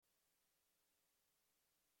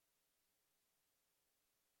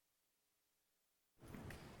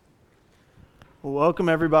Well, welcome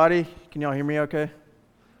everybody. Can y'all hear me okay?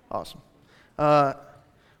 Awesome.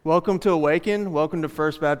 Welcome to Awaken. Welcome to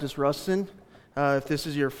First Baptist Ruston. If this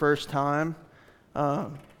is your first time,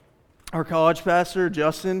 our college pastor,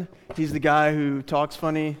 Justin, he's the guy who talks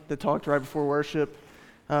funny, that talked right before worship.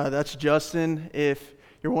 That's Justin. If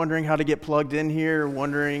you're wondering how to get plugged in here, or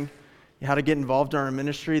wondering how to get involved in our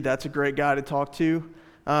ministry, that's a great guy to talk to.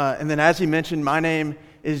 And then as he mentioned, my name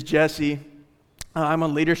is Jesse. I'm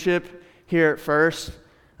on leadership here at First,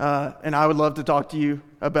 and I would love to talk to you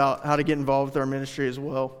about how to get involved with our ministry as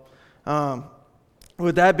well.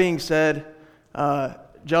 With that being said,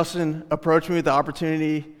 Justin approached me with the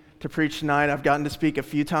opportunity to preach tonight. I've gotten to speak a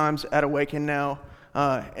few times at Awaken now,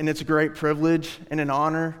 and it's a great privilege and an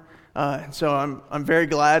honor. And so I'm very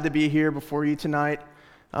glad to be here before you tonight.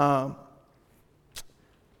 As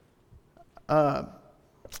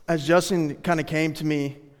Justin kind of came to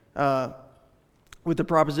me with the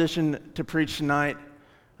proposition to preach tonight,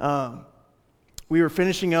 we were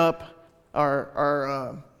finishing up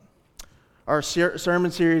our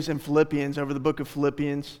sermon series in Philippians, over the book of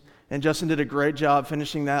Philippians, and Justin did a great job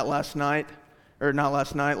finishing that last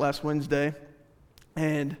Wednesday.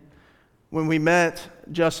 And when we met,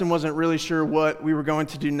 Justin wasn't really sure what we were going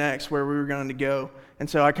to do next, where we were going to go. And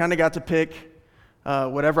so I kind of got to pick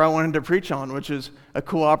whatever I wanted to preach on, which was a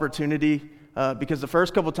cool opportunity because the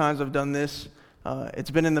first couple times I've done this, it's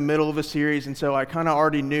been in the middle of a series, and so I kind of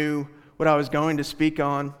already knew what I was going to speak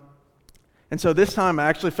on. And so this time I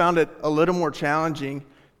actually found it a little more challenging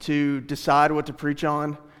to decide what to preach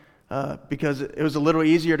on because it was a little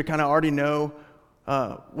easier to kind of already know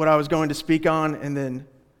what I was going to speak on and then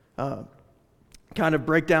kind of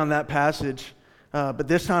break down that passage. But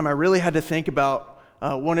this time I really had to think about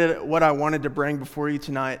what I wanted to bring before you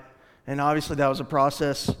tonight. And obviously that was a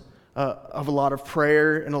process of a lot of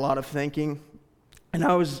prayer and a lot of thinking. And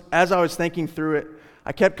as I was thinking through it,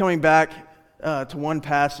 I kept coming back to one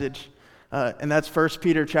passage, and that's 1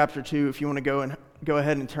 Peter chapter 2, if you want to go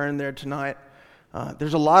ahead and turn there tonight.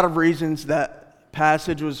 There's a lot of reasons that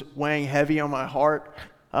passage was weighing heavy on my heart.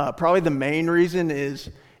 Probably the main reason is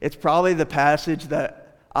it's probably the passage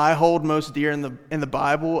that I hold most dear in the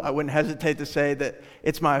Bible. I wouldn't hesitate to say that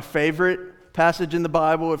it's my favorite passage in the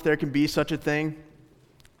Bible, if there can be such a thing.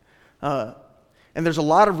 And there's a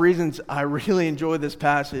lot of reasons I really enjoy this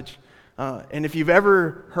passage. And if you've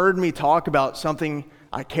ever heard me talk about something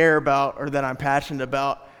I care about or that I'm passionate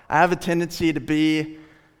about, I have a tendency to be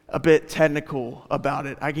a bit technical about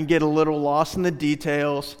it. I can get a little lost in the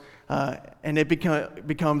details, and it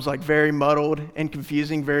becomes like very muddled and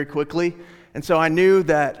confusing very quickly. And so I knew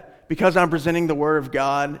that because I'm presenting the Word of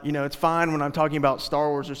God, it's fine when I'm talking about Star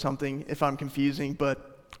Wars or something if I'm confusing,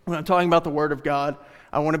 but when I'm talking about the Word of God,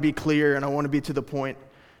 I want to be clear and I want to be to the point.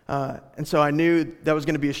 And so I knew that was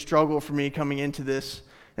going to be a struggle for me coming into this.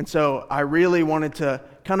 And so I really wanted to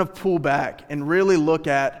kind of pull back and really look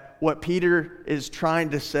at what Peter is trying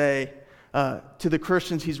to say to the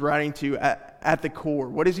Christians he's writing to at the core.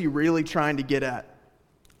 What is he really trying to get at?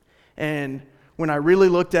 And when I really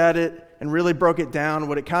looked at it and really broke it down,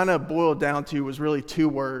 what it kind of boiled down to was really two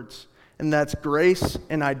words, and that's grace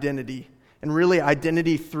and identity, and really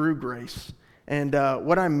identity through grace. And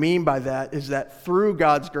what I mean by that is that through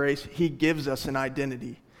God's grace, He gives us an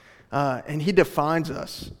identity, and He defines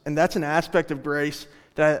us. And that's an aspect of grace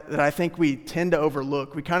that I think we tend to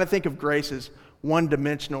overlook. We kind of think of grace as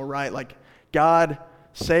one-dimensional, right? Like God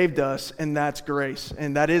saved us, and that's grace.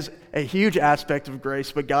 And that is a huge aspect of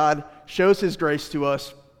grace, but God shows His grace to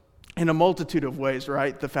us in a multitude of ways,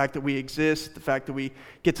 right? The fact that we exist, the fact that we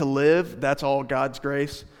get to live, that's all God's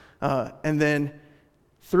grace. And then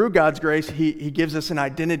through God's grace, He gives us an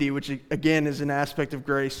identity, which again is an aspect of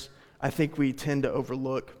grace I think we tend to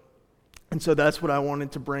overlook. And so that's what I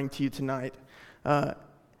wanted to bring to you tonight.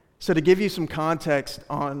 So to give you some context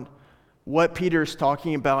on what Peter's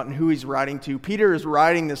talking about and who he's writing to, Peter is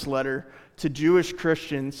writing this letter to Jewish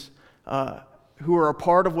Christians who are a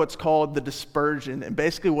part of what's called the dispersion. And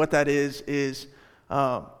basically what that is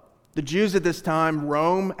the Jews at this time,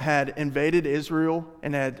 Rome had invaded Israel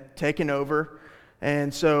and had taken over.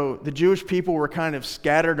 And so the Jewish people were kind of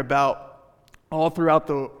scattered about all throughout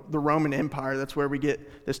the Roman Empire. That's where we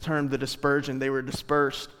get this term, the dispersion. They were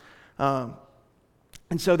dispersed. And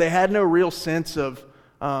so they had no real sense of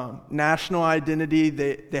national identity.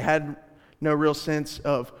 They had no real sense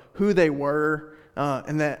of who they were.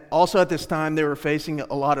 And that also at this time they were facing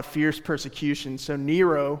a lot of fierce persecution. So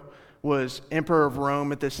Nero was emperor of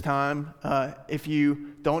Rome at this time. If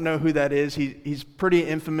you don't know who that is, he's pretty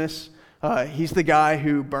infamous. He's the guy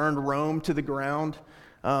who burned Rome to the ground.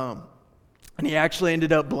 And he actually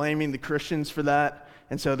ended up blaming the Christians for that.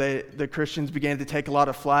 and so the Christians began to take a lot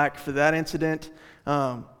of flack for that incident.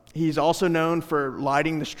 He's also known for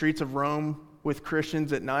lighting the streets of Rome with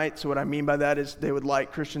Christians at night. So what I mean by that is they would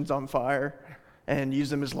light Christians on fire and use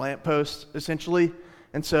them as lampposts, essentially.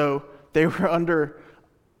 And so they were under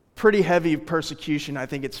pretty heavy persecution, I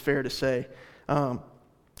think it's fair to say.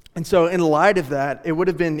 And so in light of that, it would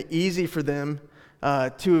have been easy for them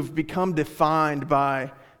to have become defined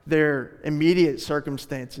by their immediate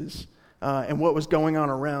circumstances and what was going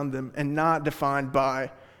on around them, and not defined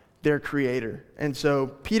by their Creator. And so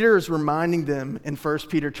Peter is reminding them in 1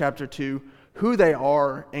 Peter chapter 2 who they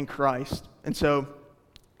are in Christ. And so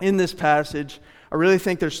in this passage, I really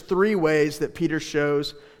think there's three ways that Peter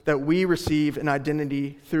shows that we receive an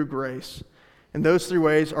identity through grace. And those three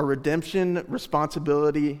ways are redemption,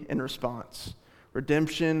 responsibility, and response.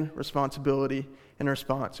 Redemption, responsibility, and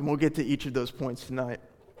response. And we'll get to each of those points tonight.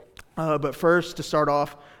 But first, to start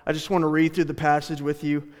off, I just want to read through the passage with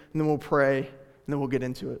you, and then we'll pray, and then we'll get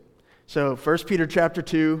into it. So 1 Peter chapter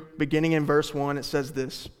 2, beginning in verse 1, it says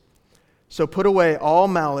this: "So put away all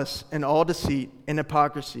malice and all deceit and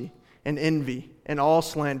hypocrisy and envy and all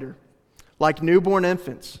slander. Like newborn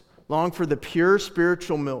infants, long for the pure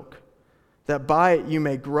spiritual milk, that by it you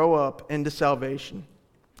may grow up into salvation,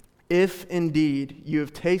 if indeed you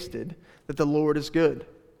have tasted that the Lord is good.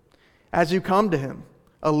 As you come to him,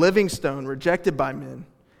 a living stone rejected by men,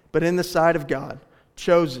 but in the sight of God,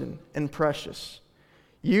 chosen and precious.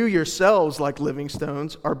 You yourselves, like living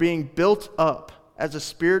stones, are being built up as a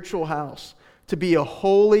spiritual house, to be a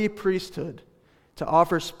holy priesthood, to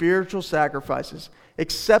offer spiritual sacrifices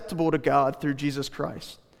acceptable to God through Jesus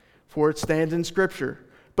Christ. For it stands in Scripture,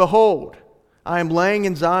 'Behold, I am laying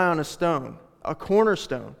in Zion a stone, a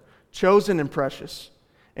cornerstone, chosen and precious,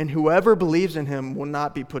 and whoever believes in him will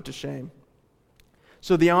not be put to shame.'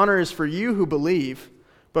 So the honor is for you who believe,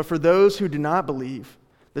 but for those who do not believe,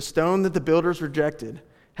 the stone that the builders rejected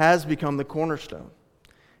has become the cornerstone,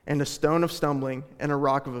 and a stone of stumbling and a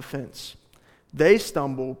rock of offense. They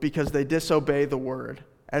stumble because they disobey the word,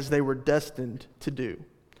 as they were destined to do.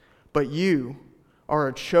 But you are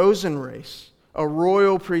a chosen race, a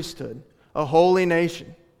royal priesthood, a holy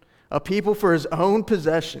nation, a people for his own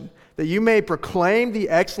possession, that you may proclaim the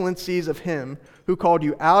excellencies of him who called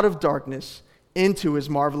you out of darkness into his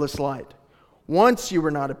marvelous light. Once you were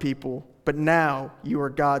not a people, but now you are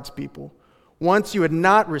God's people. Once you had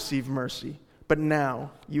not received mercy, but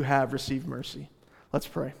now you have received mercy." Let's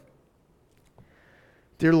pray.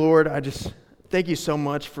 Dear Lord, I just thank you so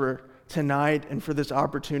much for tonight and for this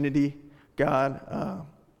opportunity, God,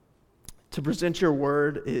 to present your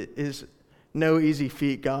word. It is no easy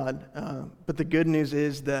feat, God, but the good news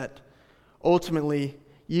is that ultimately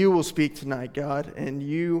you will speak tonight, God, and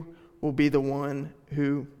you will be the one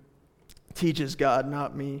who teaches, God,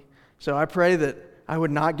 not me. So I pray that I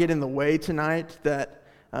would not get in the way tonight, that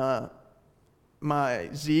my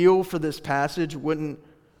zeal for this passage wouldn't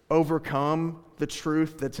overcome the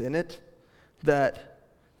truth that's in it, that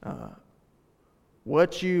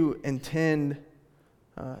what you intend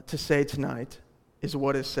to say tonight is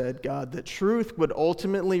what is said, God, that truth would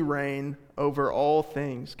ultimately reign over all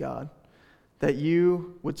things, God, that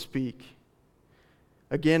you would speak.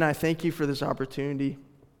 Again, I thank you for this opportunity,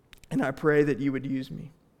 and I pray that you would use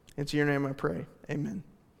me. It's in your name I pray. Amen.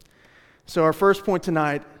 So our first point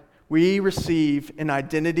tonight, we receive an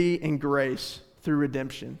identity in grace through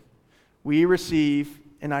redemption. We receive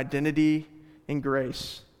an identity in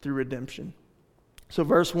grace through redemption. So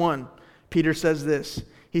verse 1, Peter says this.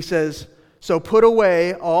 He says, "So put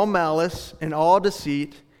away all malice and all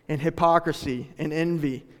deceit and hypocrisy and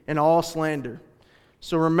envy and all slander."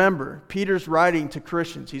 So remember, Peter's writing to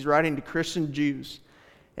Christians. He's writing to Christian Jews.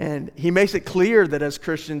 And he makes it clear that as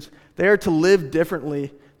Christians, they are to live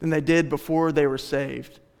differently than they did before they were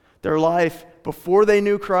saved. Their life before they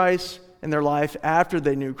knew Christ and their life after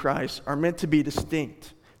they knew Christ are meant to be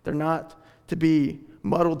distinct. They're not to be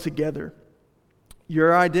muddled together.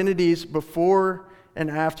 Your identities before and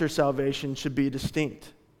after salvation should be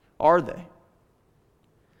distinct. Are they?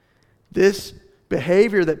 This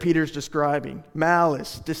behavior that Peter's describing,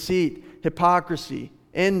 malice, deceit, hypocrisy,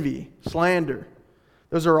 envy, slander,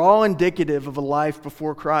 those are all indicative of a life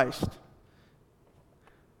before Christ.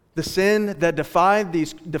 The sin that defined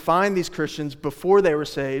these Christians before they were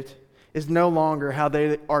saved is no longer how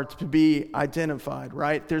they are to be identified,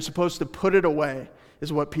 right? They're supposed to put it away,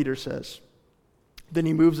 is what Peter says. Then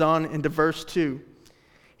he moves on into verse 2.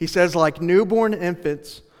 He says, "Like newborn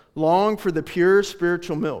infants, long for the pure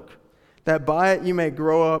spiritual milk, that by it you may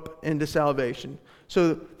grow up into salvation."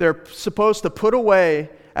 So they're supposed to put away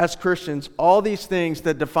as Christians, all these things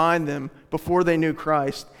that defined them before they knew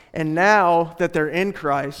Christ. And now that they're in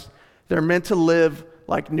Christ, they're meant to live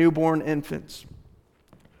like newborn infants,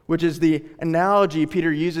 which is the analogy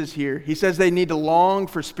Peter uses here. He says they need to long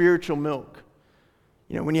for spiritual milk.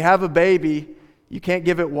 When you have a baby, you can't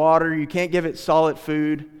give it water, you can't give it solid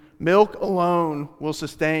food. Milk alone will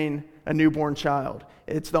sustain a newborn child.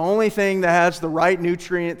 It's the only thing that has the right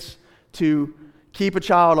nutrients to keep a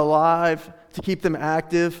child alive, to keep them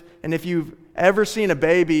active. And if you've ever seen a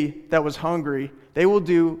baby that was hungry, they will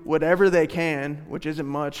do whatever they can, which isn't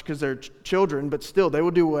much because they're children, but still, they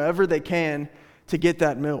will do whatever they can to get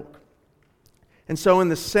that milk. And so in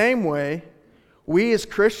the same way, we as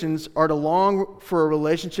Christians are to long for a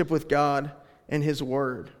relationship with God and His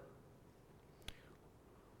Word.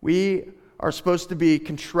 We are supposed to be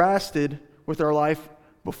contrasted with our life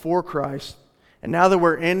before Christ. And now that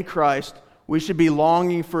we're in Christ, we should be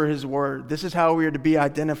longing for His Word. This is how we are to be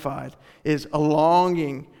identified, is a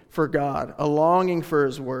longing for God, a longing for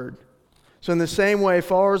His Word. So in the same way,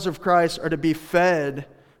 followers of Christ are to be fed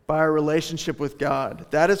by our relationship with God.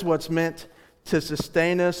 That is what's meant to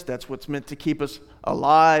sustain us. That's what's meant to keep us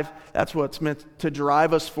alive. That's what's meant to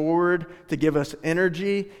drive us forward, to give us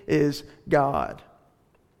energy, is God.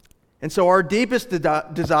 And so our deepest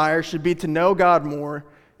desire should be to know God more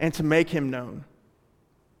and to make Him known.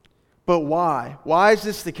 But why? Why is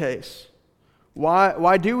this the case?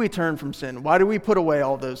 Why do we turn from sin? Why do we put away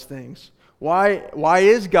all those things? Why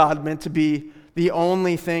is God meant to be the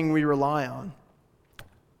only thing we rely on?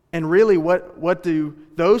 And really, what do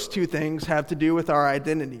those two things have to do with our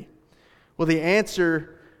identity? Well, the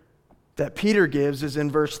answer that Peter gives is in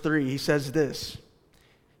verse 3. He says this.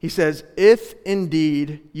 He says, "If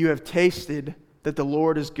indeed you have tasted that the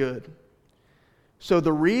Lord is good." So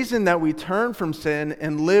the reason that we turn from sin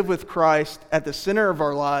and live with Christ at the center of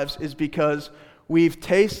our lives is because we've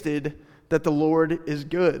tasted that the Lord is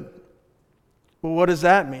good. Well, what does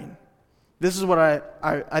that mean? This is what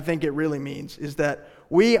I think it really means, is that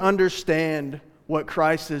we understand what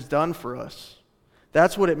Christ has done for us.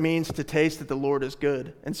 That's what it means to taste that the Lord is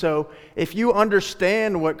good. And so if you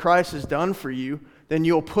understand what Christ has done for you, then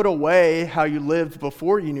you'll put away how you lived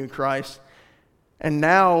before you knew Christ. And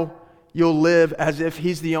now you'll live as if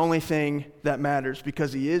He's the only thing that matters,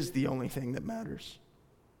 because He is the only thing that matters.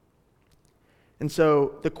 And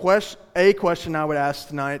so a question I would ask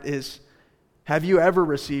tonight is, have you ever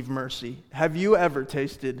received mercy? Have you ever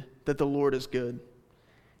tasted that the Lord is good?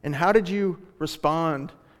 And how did you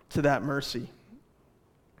respond to that mercy?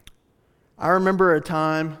 I remember a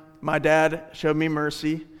time my dad showed me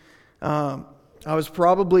mercy. I was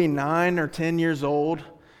probably 9 or 10 years old,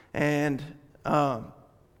 and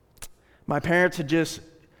my parents had just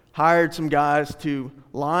hired some guys to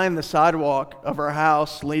line the sidewalk of our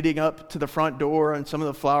house leading up to the front door and some of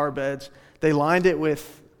the flower beds. They lined it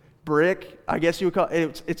with brick, I guess you would call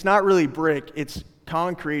it. It's not really brick, it's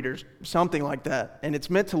concrete or something like that, and it's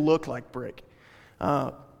meant to look like brick.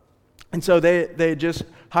 And so they had just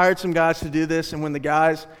hired some guys to do this, and when the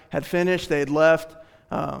guys had finished, they had left.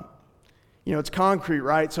 It's concrete,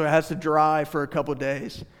 right? So it has to dry for a couple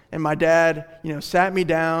days. And my dad, sat me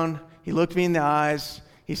down. He looked me in the eyes.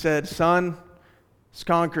 He said, "Son, it's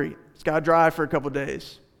concrete. It's got to dry for a couple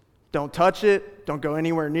days. Don't touch it. Don't go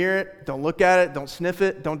anywhere near it. Don't look at it. Don't sniff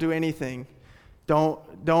it. Don't do anything.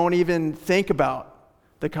 Don't even think about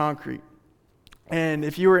the concrete." And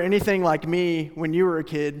if you were anything like me when you were a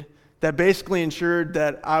kid, that basically ensured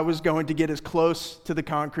that I was going to get as close to the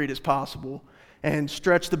concrete as possible and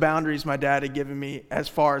stretch the boundaries my dad had given me as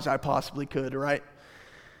far as I possibly could, right?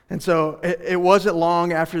 And so it wasn't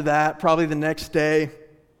long after that, probably the next day,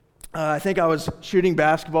 I think I was shooting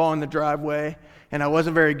basketball in the driveway, and I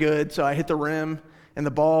wasn't very good, so I hit the rim, and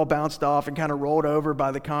the ball bounced off and kind of rolled over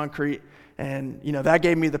by the concrete. And, that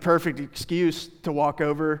gave me the perfect excuse to walk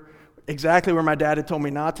over exactly where my dad had told me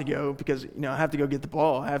not to go, because, I have to go get the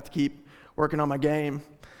ball. I have to keep working on my game.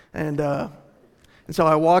 And so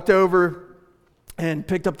I walked over and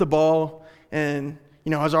picked up the ball, and,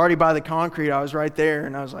 I was already by the concrete. I was right there,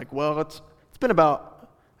 and I was like, well, it's been about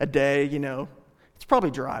a day, it's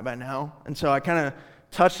probably dry by now. And so I kind of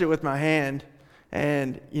touched it with my hand,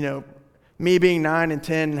 and, me being 9 and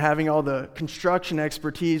 10 and having all the construction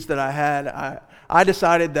expertise that I had, I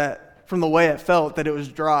decided that from the way it felt that it was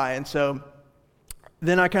dry. And so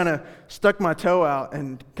then I kind of stuck my toe out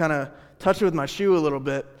and kind of touched it with my shoe a little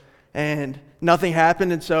bit, and nothing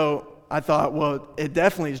happened. And so I thought, well, it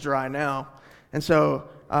definitely is dry now. And so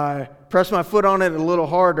I pressed my foot on it a little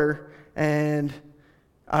harder, and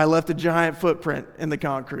I left a giant footprint in the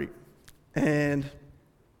concrete. And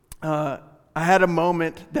I had a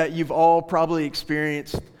moment that you've all probably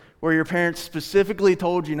experienced where your parents specifically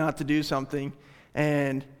told you not to do something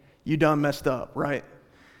and you done messed up, right?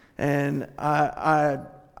 And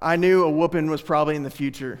I knew a whooping was probably in the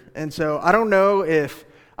future. And so I don't know if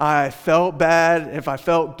I felt bad, if I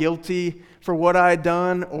felt guilty for what I had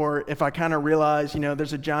done, or if I kind of realized,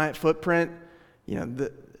 there's a giant footprint.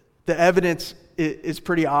 The evidence is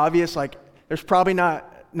pretty obvious. Like, there's probably not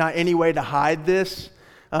any way to hide this.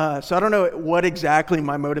 So I don't know what exactly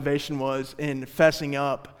my motivation was in fessing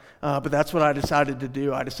up, but that's what I decided to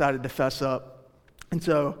do. I decided to fess up. And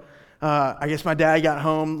so I guess my dad got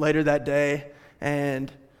home later that day,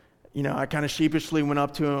 and I kind of sheepishly went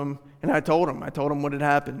up to him, and I told him what had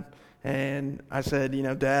happened. And I said,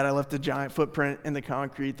 Dad, I left a giant footprint in the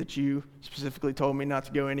concrete that you specifically told me not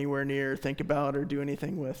to go anywhere near, think about, or do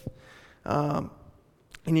anything with. And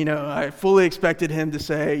I fully expected him to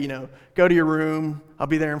say, go to your room, I'll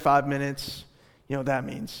be there in 5 minutes. What that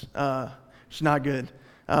means. It's not good.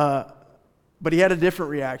 But he had a different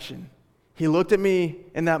reaction. He looked at me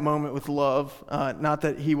in that moment with love. Not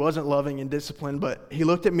that he wasn't loving and disciplined, but he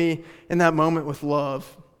looked at me in that moment with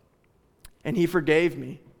love. And he forgave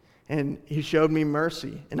me. And he showed me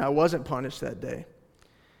mercy. And I wasn't punished that day.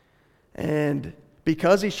 And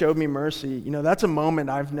because he showed me mercy, that's a moment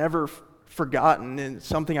I've never forgotten, and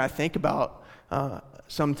something I think about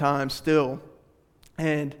sometimes still.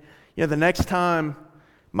 And the next time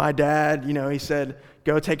my dad, he said,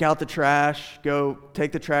 go take out the trash, go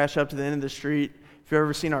take the trash up to the end of the street. If you've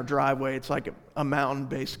ever seen our driveway, it's like a mountain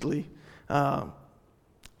basically. The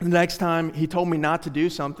next time he told me not to do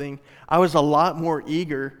something, I was a lot more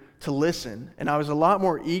eager to listen, and I was a lot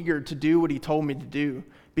more eager to do what he told me to do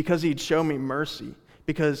because he'd show me mercy,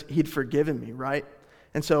 because he'd forgiven me, right?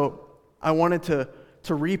 And so I wanted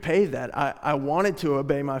to repay that. I wanted to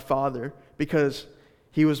obey my father because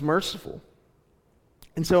he was merciful.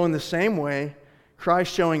 And so in the same way,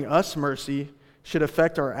 Christ showing us mercy should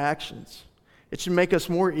affect our actions. It should make us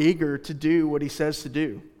more eager to do what he says to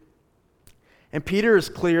do. And Peter is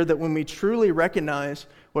clear that when we truly recognize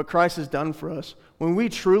what Christ has done for us, when we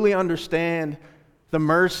truly understand the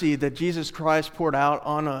mercy that Jesus Christ poured out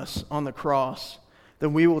on us on the cross,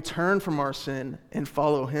 then we will turn from our sin and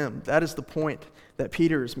follow him. That is the point that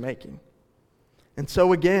Peter is making. And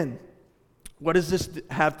so again, what does this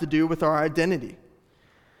have to do with our identity?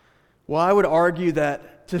 Well, I would argue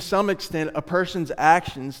that to some extent, a person's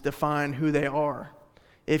actions define who they are.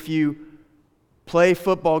 If you play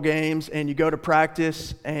football games and you go to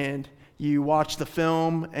practice and you watch the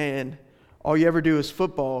film and all you ever do is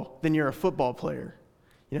football, then you're a football player.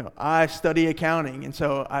 I study accounting, and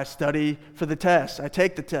so I study for the tests. I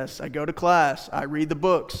take the tests. I go to class. I read the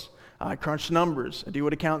books. I crunch numbers. I do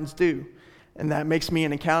what accountants do. And that makes me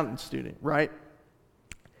an accountant student, right?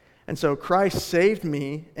 And so Christ saved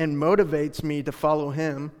me and motivates me to follow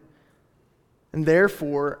him. And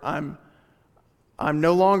therefore, I'm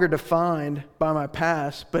no longer defined by my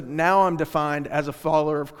past, but now I'm defined as a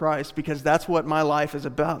follower of Christ because that's what my life is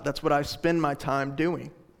about. That's what I spend my time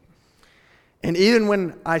doing. And even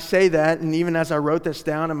when I say that, and even as I wrote this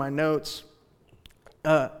down in my notes,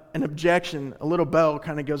 an objection, a little bell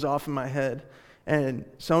kind of goes off in my head. And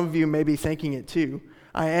some of you may be thinking it too.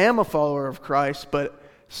 I am a follower of Christ, but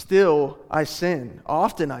still I sin.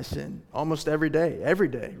 Often I sin, almost every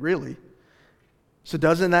day, really. So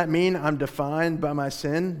doesn't that mean I'm defined by my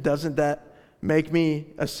sin? Doesn't that make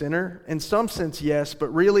me a sinner? In some sense, yes,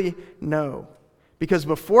 but really, no. Because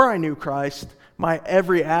before I knew Christ, my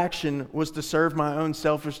every action was to serve my own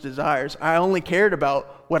selfish desires. I only cared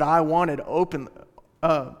about what I wanted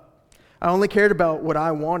I only cared about what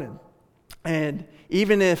I wanted. And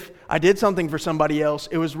even if I did something for somebody else,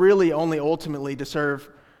 it was really only ultimately to serve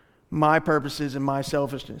my purposes and my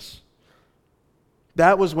selfishness.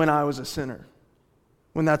 That was when I was a sinner,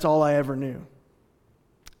 when that's all I ever knew.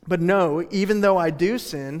 But no, even though I do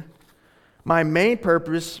sin, my main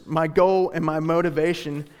purpose, my goal, and my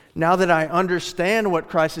motivation, now that I understand what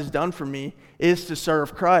Christ has done for me, is to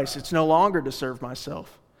serve Christ. It's no longer to serve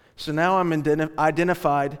myself. So now I'm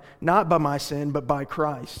identified not by my sin, but by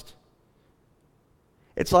Christ.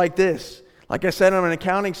 It's like this. Like I said, I'm an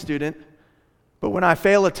accounting student, but when I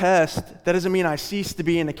fail a test, that doesn't mean I cease to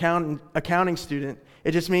be an accounting student.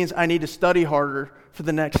 It just means I need to study harder for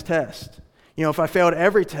the next test. If I failed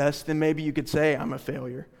every test, then maybe you could say I'm a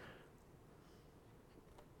failure.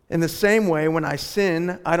 In the same way, when I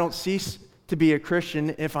sin, I don't cease to be a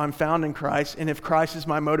Christian if I'm found in Christ, and if Christ is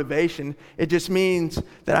my motivation. It just means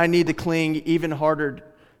that I need to cling even harder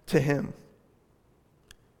to him.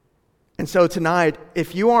 And so tonight,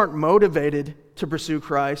 if you aren't motivated to pursue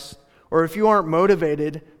Christ, or if you aren't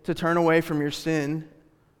motivated to turn away from your sin,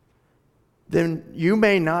 then you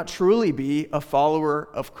may not truly be a follower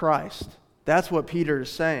of Christ. That's what Peter is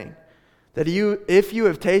saying. That if you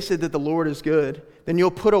have tasted that the Lord is good, then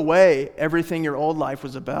you'll put away everything your old life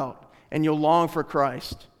was about, and you'll long for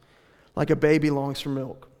Christ, like a baby longs for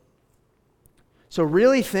milk. So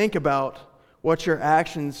really think about what your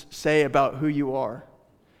actions say about who you are.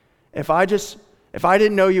 If I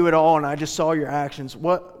didn't know you at all and I just saw your actions,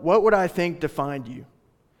 what would I think defined you?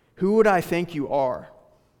 Who would I think you are?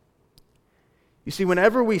 You see,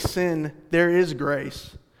 whenever we sin, there is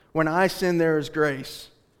grace. When I sin, there is grace.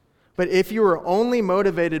 But if you are only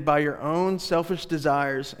motivated by your own selfish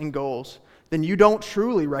desires and goals, then you don't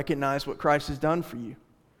truly recognize what Christ has done for you.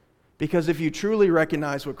 Because if you truly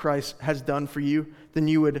recognize what Christ has done for you, then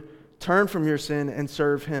you would turn from your sin and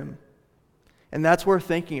serve Him. And that's worth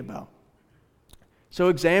thinking about. So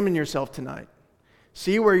examine yourself tonight.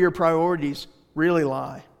 See where your priorities really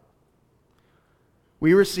lie.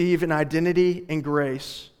 We receive an identity and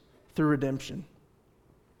grace through redemption.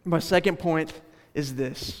 My second point is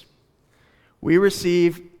this. We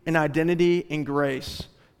receive an identity and grace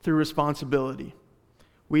through responsibility.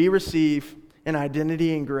 We receive an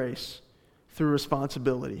identity and grace through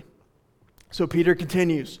responsibility. So Peter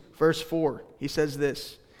continues, verse 4. He says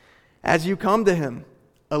this, "As you come to Him,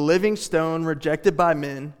 a living stone rejected by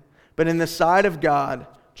men, but in the sight of God,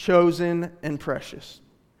 chosen and precious."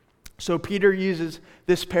 So Peter uses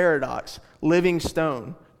this paradox, living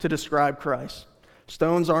stone, to describe Christ.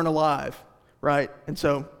 Stones aren't alive, right? And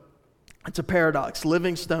so it's a paradox,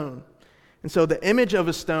 living stone. And so the image of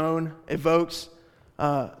a stone evokes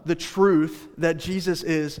the truth that Jesus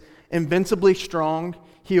is invincibly strong.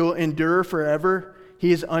 He will endure forever.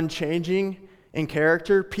 He is unchanging in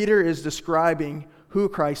character. Peter is describing who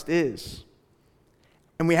Christ is.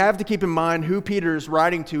 And we have to keep in mind who Peter is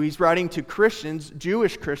writing to. He's writing to Christians,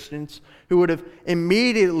 Jewish Christians, who would have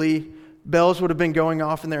immediately, bells would have been going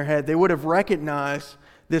off in their head. They would have recognized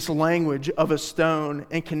this language of a stone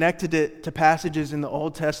and connected it to passages in the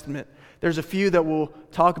Old Testament. There's a few that we'll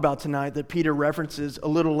talk about tonight that Peter references a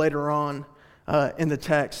little later on in the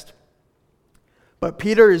text. But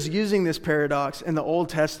Peter is using this paradox in the Old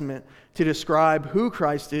Testament to describe who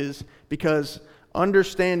Christ is, because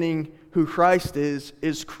understanding who Christ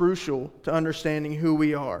is crucial to understanding who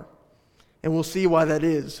we are. And we'll see why that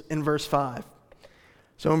is in verse 5.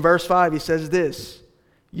 So in verse 5 he says this,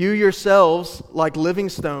 "You yourselves, like living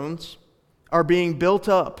stones, are being built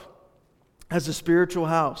up as a spiritual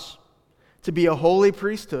house, to be a holy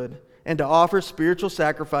priesthood, and to offer spiritual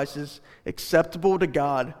sacrifices acceptable to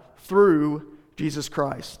God through Jesus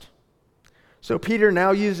Christ." So Peter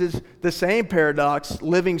now uses the same paradox,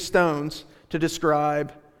 living stones, to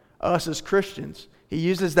describe us as Christians. He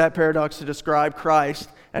uses that paradox to describe Christ,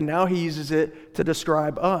 and now he uses it to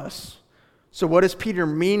describe us. So what does Peter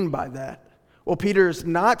mean by that? Well, Peter is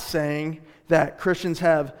not saying that Christians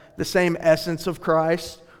have the same essence of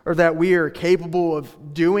Christ, or that we are capable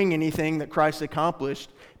of doing anything that Christ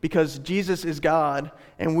accomplished, because Jesus is God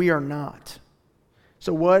and we are not.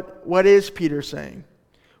 So what is Peter saying?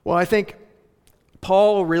 Well, I think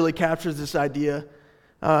Paul really captures this idea.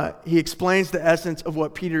 He explains the essence of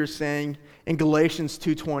what Peter is saying in Galatians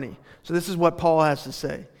 2:20. So this is what Paul has to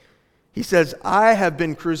say. He says, "I have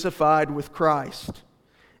been crucified with Christ.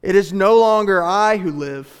 It is no longer I who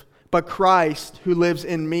live, but Christ who lives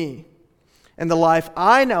in me. And the life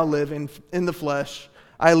I now live in the flesh,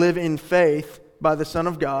 I live in faith by the Son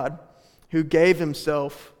of God, who gave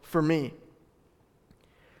Himself for me."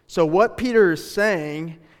 So what Peter is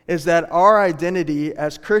saying is that our identity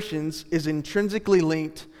as Christians is intrinsically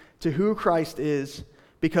linked to who Christ is,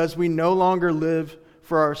 because we no longer live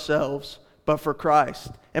for ourselves, but for Christ.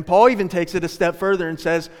 And Paul even takes it a step further and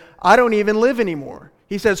says, I don't even live anymore.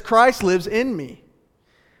 He says, Christ lives in me.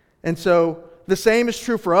 And so the same is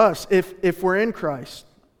true for us if we're in Christ.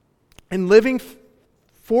 And living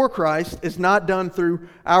for Christ is not done through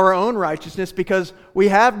our own righteousness, because we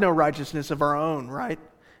have no righteousness of our own, right?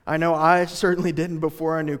 I know I certainly didn't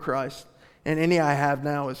before I knew Christ, and any I have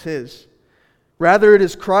now is His. Rather, it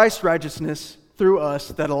is Christ's righteousness through us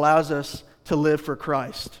that allows us to live for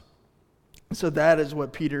Christ. So that is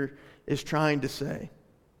what Peter is trying to say.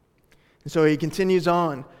 And so he continues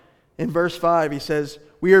on. In verse 5, he says,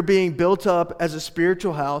 "We are being built up as a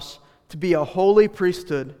spiritual house to be a holy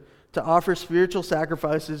priesthood, to offer spiritual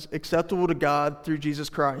sacrifices acceptable to God through Jesus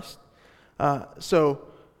Christ."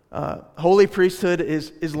 Holy priesthood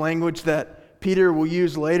is language that Peter will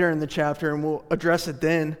use later in the chapter, and we'll address it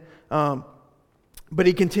then. But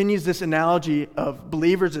he continues this analogy of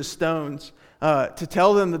believers as stones to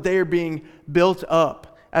tell them that they are being built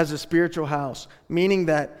up as a spiritual house, meaning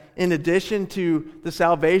that in addition to the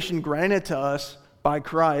salvation granted to us by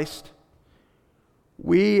Christ,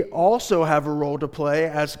 we also have a role to play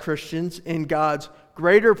as Christians in God's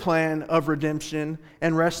greater plan of redemption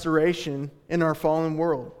and restoration in our fallen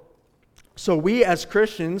world. So we as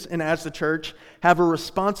Christians and as the church have a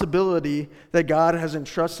responsibility that God has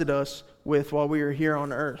entrusted us with while we are here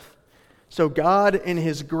on earth. So God in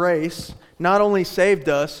His grace not only saved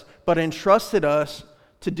us, but entrusted us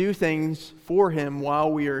to do things for Him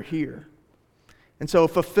while we are here. And so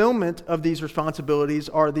fulfillment of these responsibilities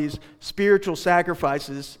are these spiritual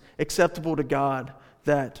sacrifices acceptable to God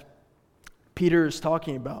that Peter is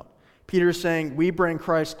talking about. Peter is saying we bring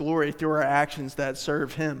Christ glory through our actions that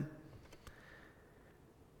serve Him.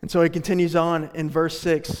 And so he continues on in verse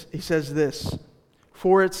 6. He says this,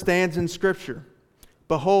 "For it stands in Scripture,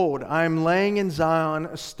 Behold, I am laying in Zion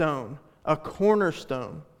a stone, a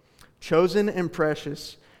cornerstone, chosen and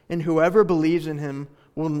precious, and whoever believes in Him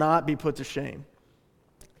will not be put to shame."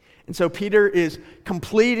 And so Peter is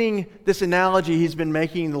completing this analogy he's been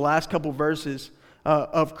making in the last couple verses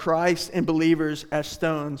of Christ and believers as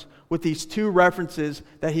stones with these two references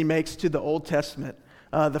that he makes to the Old Testament.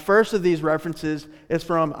 The first of these references is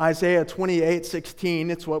from Isaiah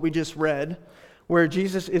 28:16. It's what we just read, where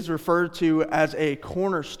Jesus is referred to as a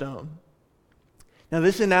cornerstone. Now,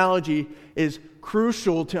 this analogy is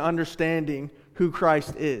crucial to understanding who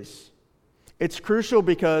Christ is. It's crucial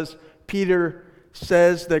because Peter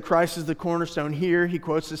says that Christ is the cornerstone here. He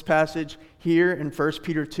quotes this passage here in 1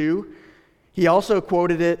 Peter 2. He also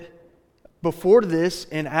quoted it before this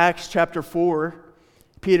in Acts chapter 4.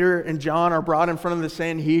 Peter and John are brought in front of the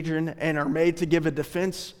Sanhedrin and are made to give a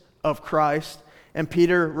defense of Christ. And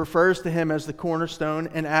Peter refers to him as the cornerstone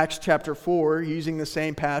in Acts chapter 4 using the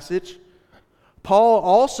same passage. Paul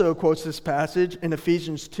also quotes this passage in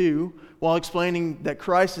Ephesians 2 while explaining that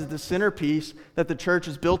Christ is the centerpiece that the church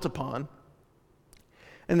is built upon.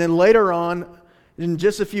 And then later on, in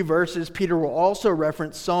just a few verses, Peter will also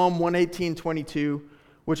reference Psalm 118:22,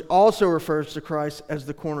 which also refers to Christ as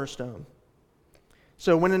the cornerstone.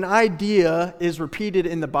 So when an idea is repeated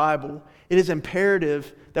in the Bible, it is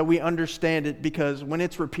imperative that we understand it because when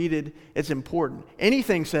it's repeated, it's important.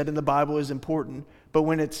 Anything said in the Bible is important, but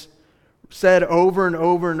when it's said over and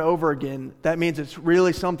over and over again, that means it's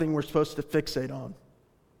really something we're supposed to fixate on.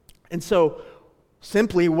 And so,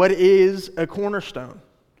 simply, what is a cornerstone?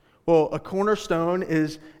 Well, a cornerstone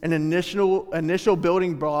is an initial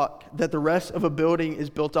building block that the rest of a building is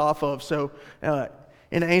built off of. So,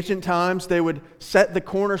 in ancient times, they would set the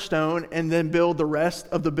cornerstone and then build the rest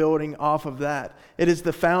of the building off of that. It is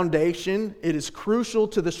the foundation. It is crucial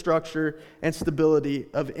to the structure and stability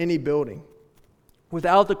of any building.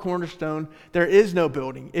 Without the cornerstone, there is no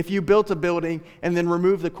building. If you built a building and then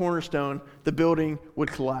removed the cornerstone, the building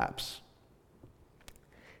would collapse.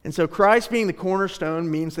 And so Christ being the cornerstone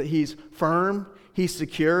means that He's firm, He's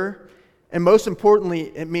secure, and most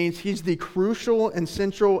importantly, it means He's the crucial and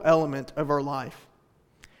central element of our life.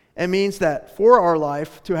 It means that for our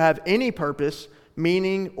life to have any purpose,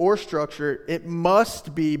 meaning, or structure, it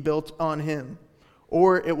must be built on Him,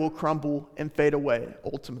 or it will crumble and fade away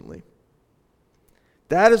ultimately.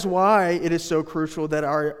 That is why it is so crucial that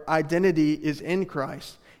our identity is in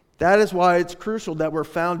Christ. That is why it's crucial that we're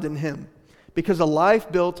found in Him, because a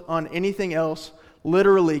life built on anything else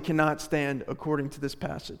literally cannot stand according to this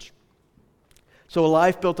passage. So a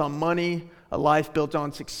life built on money, a life built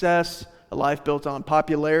on success, a life built on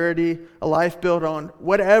popularity, a life built on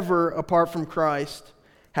whatever apart from Christ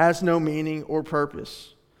has no meaning or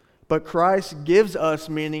purpose. But Christ gives us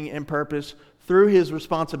meaning and purpose through His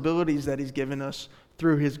responsibilities that He's given us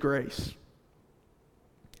through His grace.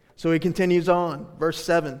 So he continues on, verse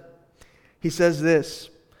 7. He says this,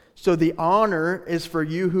 "So the honor is for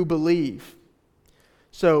you who believe."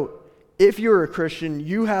 So if you're a Christian,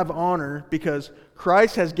 you have honor because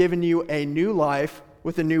Christ has given you a new life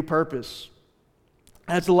with a new purpose.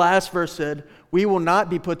 As the last verse said, we will not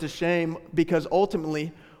be put to shame because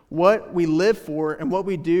ultimately what we live for and what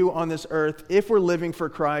we do on this earth, if we're living for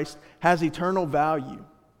Christ, has eternal value.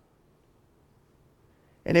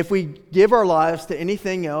 And if we give our lives to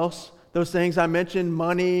anything else, those things I mentioned,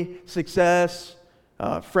 money, success,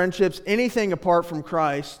 friendships, anything apart from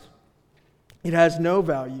Christ, it has no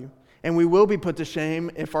value. And we will be put to shame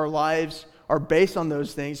if our lives are based on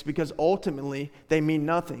those things because ultimately they mean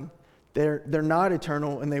nothing. They're not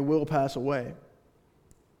eternal and they will pass away.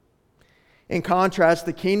 In contrast,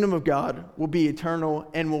 the kingdom of God will be eternal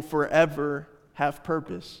and will forever have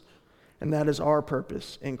purpose. And that is our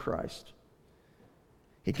purpose in Christ.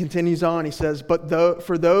 He continues on, he says, "But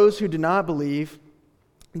for those who do not believe,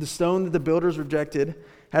 the stone that the builders rejected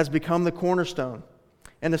has become the cornerstone,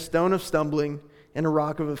 and a stone of stumbling and a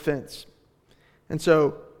rock of offense. And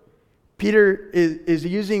so Peter is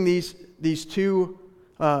using these two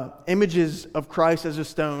images of Christ as a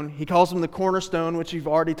stone. He calls him the cornerstone, which you've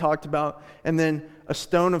already talked about, and then a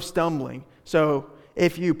stone of stumbling. So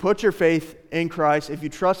if you put your faith in Christ, if you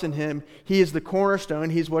trust in him, he is the cornerstone.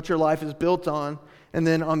 He's what your life is built on. And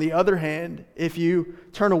then on the other hand, if you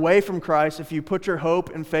turn away from Christ, if you put your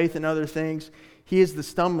hope and faith in other things, he is the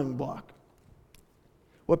stumbling block.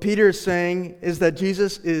 What Peter is saying is that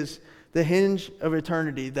Jesus is the hinge of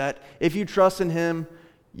eternity, that if you trust in him,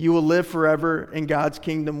 you will live forever in God's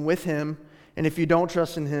kingdom with him. And if you don't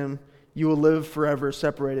trust in him, you will live forever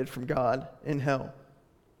separated from God in hell.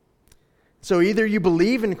 So either you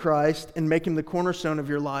believe in Christ and make him the cornerstone of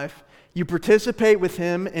your life, you participate with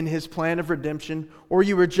him in his plan of redemption, or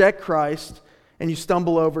you reject Christ and you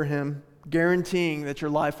stumble over him, guaranteeing that your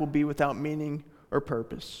life will be without meaning or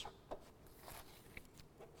purpose.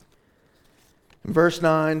 In verse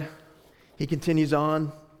 9, he continues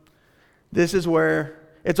on. This is where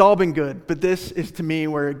it's all been good, but this is to me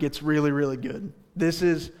where it gets really, really good. This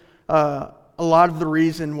is a lot of the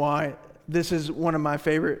reason why this is one of my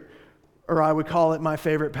favorite, or I would call it my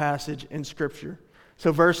favorite passage in Scripture.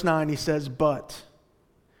 So verse 9, he says, but.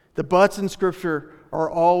 The buts in Scripture are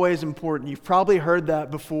always important. You've probably heard that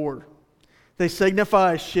before. They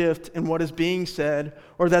signify a shift in what is being said,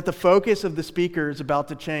 or that the focus of the speaker is about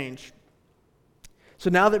to change. So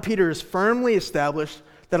now that Peter has firmly established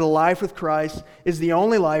that a life with Christ is the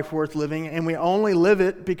only life worth living, and we only live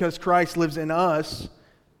it because Christ lives in us,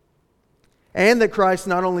 and that Christ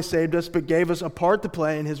not only saved us, but gave us a part to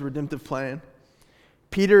play in his redemptive plan,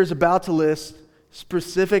 Peter is about to list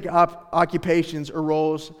specific occupations or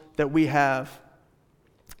roles that we have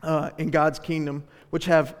in God's kingdom, which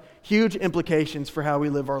have huge implications for how we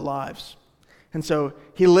live our lives. And so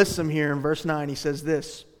he lists them here in verse 9. He says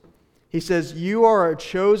this. He says, you are a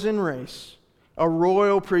chosen race, a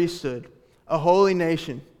royal priesthood, a holy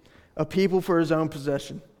nation, a people for his own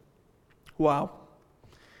possession. Wow.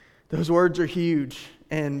 Those words are huge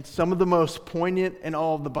and some of the most poignant in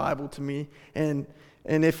all of the Bible to me. And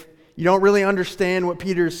if you don't really understand what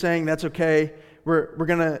Peter is saying, that's okay. We're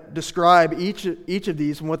going to describe each of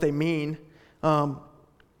these and what they mean. But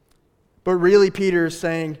really, Peter is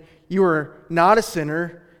saying, you are not a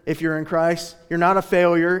sinner if you're in Christ. You're not a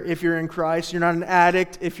failure if you're in Christ. You're not an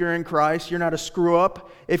addict if you're in Christ. You're not a screw-up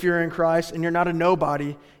if you're in Christ. And you're not a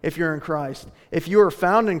nobody if you're in Christ. If you are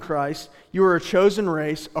found in Christ, you are a chosen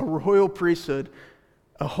race, a royal priesthood,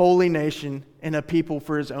 a holy nation, and a people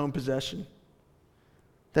for his own possession.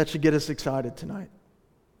 That should get us excited tonight.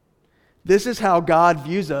 This is how God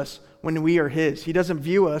views us when we are his. He doesn't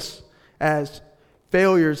view us as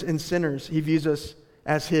failures and sinners. He views us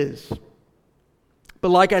as his. But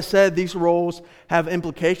like I said, these roles have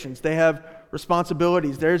implications. They have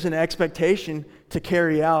responsibilities. There's an expectation to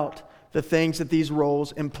carry out the things that these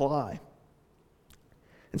roles imply.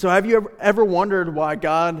 And so have you ever wondered why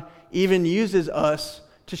God even uses us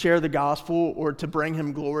to share the gospel or to bring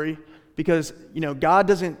him glory? Because, God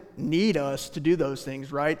doesn't need us to do those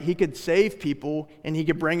things, right? He could save people and he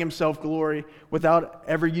could bring himself glory without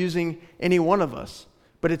ever using any one of us.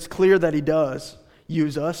 But it's clear that he does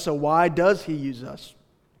use us. So why does he use us?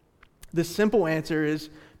 The simple answer is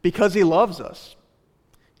because he loves us.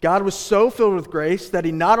 God was so filled with grace that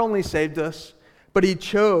he not only saved us, but he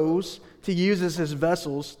chose to use us as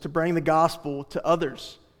vessels to bring the gospel to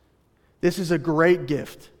others. This is a great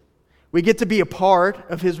gift. We get to be a part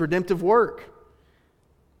of his redemptive work.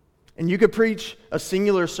 And you could preach a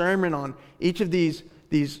singular sermon on each of these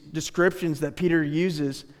descriptions that Peter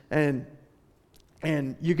uses, and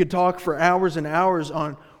you could talk for hours and hours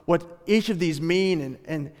on what each of these mean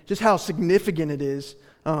and just how significant it is.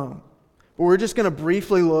 But we're just going to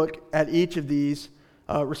briefly look at each of these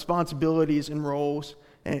responsibilities and roles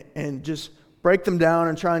and just break them down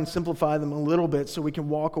and try and simplify them a little bit so we can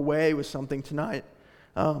walk away with something tonight.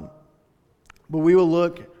 But we will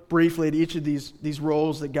look briefly at each of these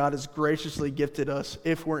roles that God has graciously gifted us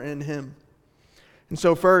if we're in him. And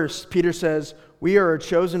so first, Peter says, we are a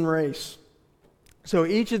chosen race. So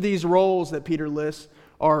each of these roles that Peter lists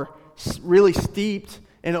are really steeped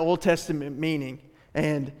in Old Testament meaning.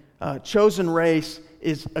 And chosen race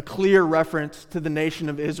is a clear reference to the nation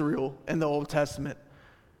of Israel in the Old Testament.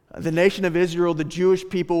 The nation of Israel, the Jewish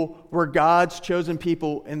people, were God's chosen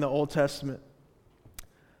people in the Old Testament.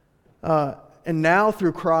 And now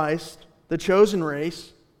through Christ, the chosen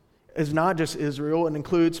race is not just Israel. It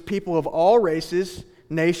includes people of all races,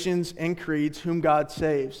 nations, and creeds whom God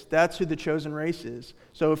saves. That's who the chosen race is.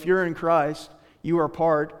 So if you're in Christ, you are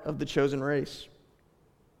part of the chosen race.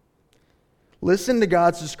 Listen to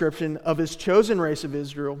God's description of his chosen race of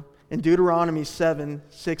Israel in Deuteronomy 7,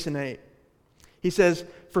 6, and 8. He says,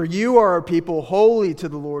 "For you are a people holy to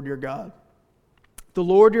the Lord your God. The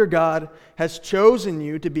Lord your God has chosen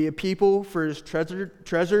you to be a people for his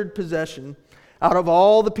treasured possession out of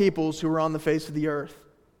all the peoples who are on the face of the earth."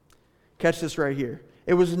 Catch this right here.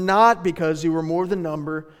 "It was not because you were more than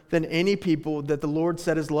number than any people that the Lord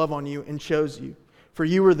set his love on you and chose you, for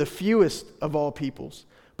you were the fewest of all peoples.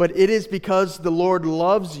 But it is because the Lord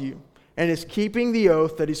loves you and is keeping the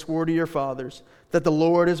oath that he swore to your fathers, that the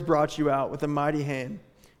Lord has brought you out with a mighty hand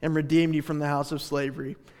and redeemed you from the house of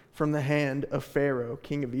slavery, from the hand of Pharaoh,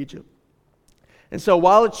 king of Egypt." And so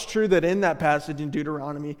while it's true that in that passage in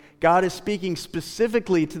Deuteronomy, God is speaking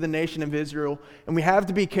specifically to the nation of Israel, and we have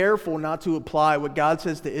to be careful not to apply what God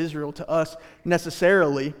says to Israel to us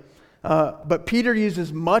necessarily, but Peter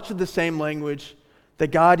uses much of the same language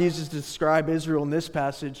that God uses to describe Israel in this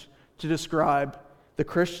passage to describe the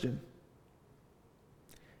Christian.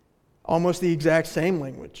 Almost the exact same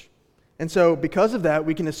language. And so because of that,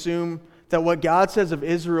 we can assume that what God says of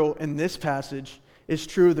Israel in this passage is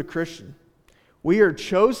true of the Christian. We are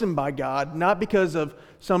chosen by God, not because of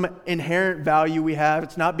some inherent value we have.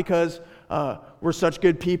 It's not because we're such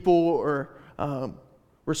good people or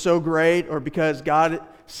we're so great, or because God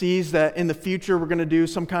sees that in the future we're going to do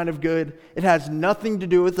some kind of good. It has nothing to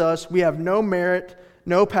do with us. We have no merit,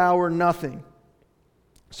 no power, nothing.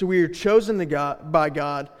 So we are chosen by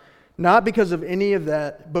God, not because of any of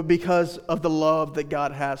that, but because of the love that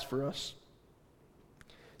God has for us.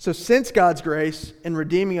 So since God's grace in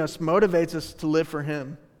redeeming us motivates us to live for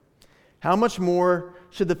him, how much more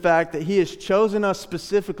should the fact that he has chosen us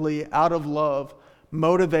specifically out of love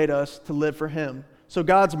motivate us to live for him? So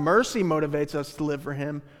God's mercy motivates us to live for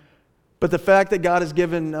him, but the fact that God has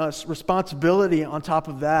given us responsibility on top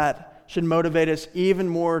of that should motivate us even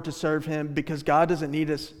more to serve him, because God doesn't need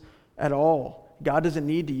us at all. God doesn't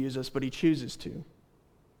need to use us, but he chooses to.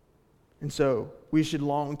 And so we should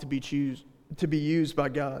long to be used by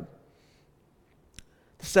God.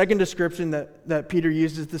 The second description that Peter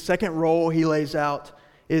uses, the second role he lays out,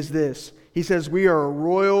 is this. He says, we are a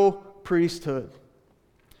royal priesthood.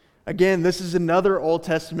 Again, this is another Old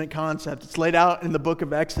Testament concept. It's laid out in the book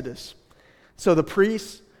of Exodus. So the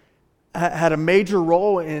priests had a major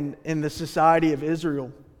role in the society of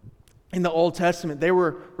Israel. In the Old Testament, they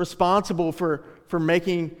were responsible for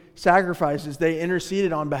making sacrifices. They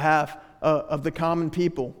interceded on behalf of the common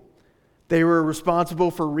people. They were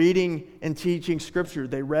responsible for reading and teaching Scripture.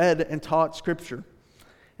 They read and taught Scripture.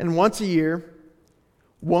 And once a year,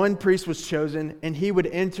 one priest was chosen, and he would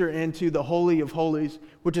enter into the Holy of Holies,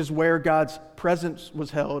 which is where God's presence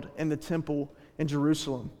was held in the temple in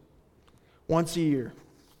Jerusalem. Once a year.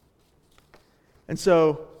 And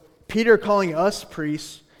so, Peter calling us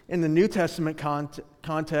priests in the New Testament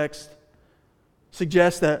context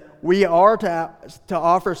suggests that we are to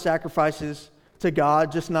offer sacrifices to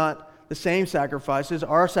God, just not the same sacrifices.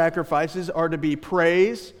 Our sacrifices are to be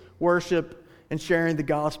praise, worship, and sharing the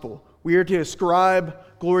gospel. We are to ascribe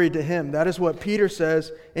glory to him. That is what Peter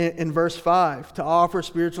says in verse 5, to offer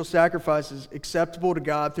spiritual sacrifices acceptable to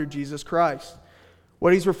God through Jesus Christ.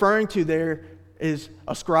 What he's referring to there is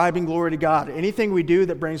ascribing glory to God. Anything we do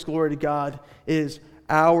that brings glory to God is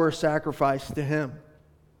our sacrifice to him.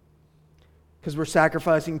 Because we're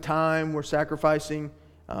sacrificing time, we're sacrificing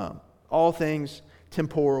all things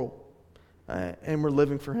temporal, and we're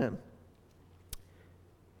living for him.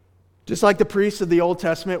 Just like the priests of the Old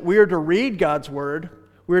Testament, we are to read God's word,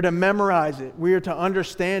 we are to memorize it, we are to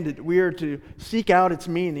understand it, we are to seek out its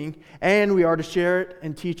meaning, and we are to share it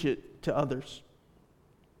and teach it to others.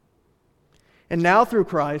 And now through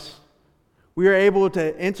Christ, we are able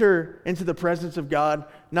to enter into the presence of God,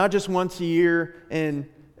 not just once a year in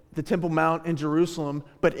the Temple Mount in Jerusalem,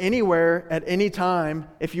 but anywhere, at any time,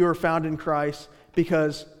 if you are found in Christ,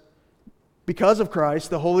 because of Christ,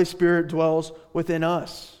 the Holy Spirit dwells within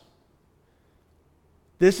us.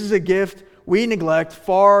 This is a gift we neglect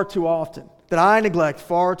far too often, that I neglect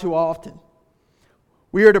far too often.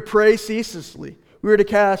 We are to pray ceaselessly. We are to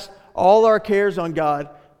cast all our cares on God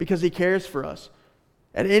because he cares for us.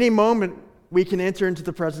 At any moment, we can enter into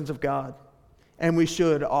the presence of God, and we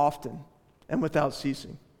should often and without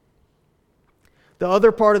ceasing. The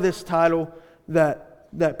other part of this title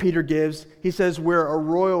that Peter gives, he says we're a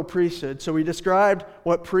royal priesthood. So we described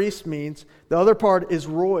what priest means. The other part is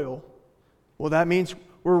royal. Well, that means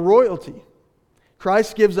we're royalty.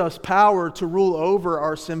 Christ gives us power to rule over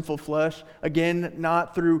our sinful flesh. Again,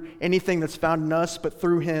 not through anything that's found in us, but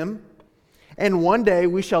through him. And one day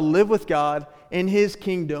we shall live with God in his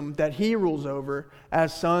kingdom that he rules over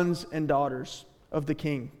as sons and daughters of the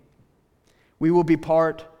King. we will be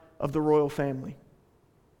part of the royal family.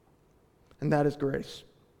 And that is grace.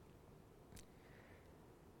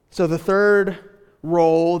 So the third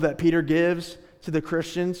role that Peter gives to the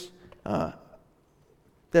Christians, that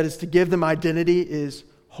is to give them identity, is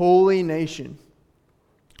holy nation.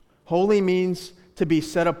 Holy means to be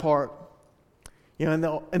set apart. In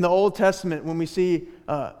the Old Testament, when we see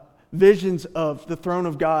visions of the throne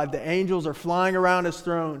of God, the angels are flying around His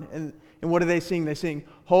throne, and what do they sing? They sing,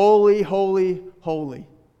 "Holy, holy, holy,"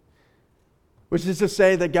 which is to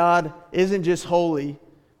say that God isn't just holy,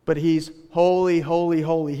 but He's holy, holy,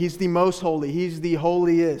 holy. He's the most holy. He's the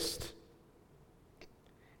holiest.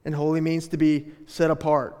 And holy means to be set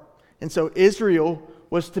apart. And so Israel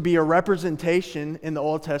was to be a representation in the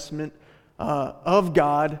Old Testament of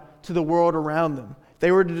God to the world around them.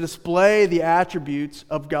 They were to display the attributes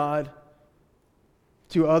of God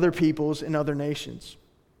to other peoples and other nations.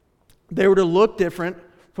 They were to look different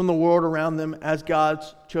from the world around them as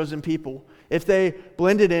God's chosen people. If they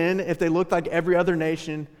blended in, if they looked like every other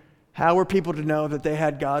nation, how were people to know that they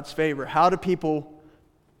had God's favor? How were people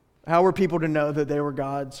to know that they were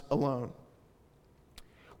God's alone?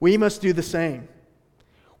 We must do the same.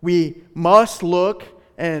 We must look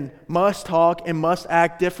and must talk and must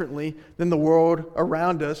act differently than the world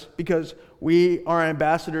around us because we are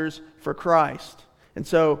ambassadors for Christ. And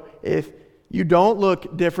so if you don't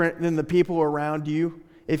look different than the people around you,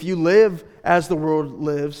 if you live as the world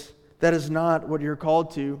lives, that is not what you're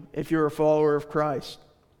called to if you're a follower of Christ.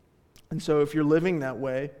 And so if you're living that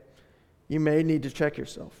way, you may need to check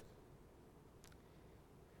yourself.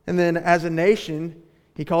 And then as a nation,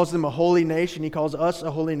 He calls them a holy nation. He calls us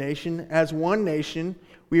a holy nation. As one nation,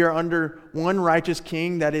 we are under one righteous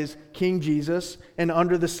king, that is King Jesus, and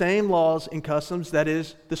under the same laws and customs, that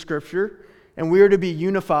is the Scripture. And we are to be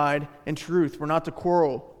unified in truth. We're not to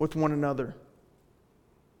quarrel with one another.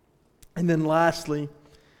 And then lastly,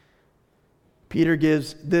 Peter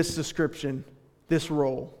gives this description, this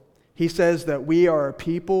role. He says that we are a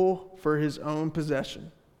people for His own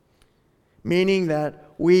possession, meaning that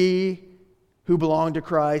we who belong to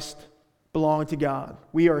Christ belong to God.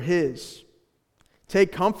 We are His.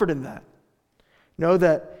 Take comfort in that. Know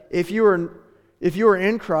that if you are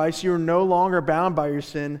in Christ, you are no longer bound by your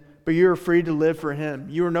sin, but you are free to live for Him.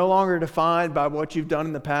 You are no longer defined by what you've done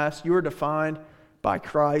in the past. You are defined by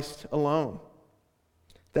Christ alone.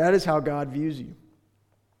 That is how God views you.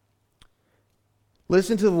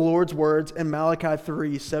 Listen to the Lord's words in Malachi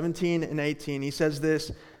 3:17 and 18. He says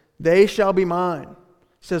this, "They shall be mine,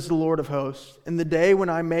 says the Lord of hosts, in the day when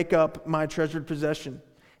I make up my treasured possession,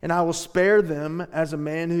 and I will spare them as a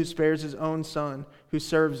man who spares his own son who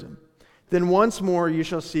serves him. Then once more you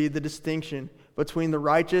shall see the distinction between the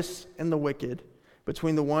righteous and the wicked,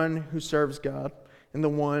 between the one who serves God and the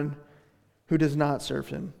one who does not serve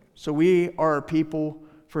Him." So we are a people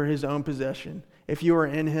for His own possession. If you are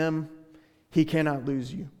in Him, He cannot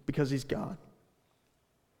lose you because He's God.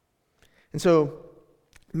 And so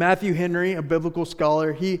Matthew Henry, a biblical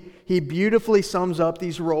scholar, he beautifully sums up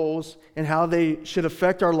these roles and how they should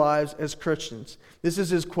affect our lives as Christians. This is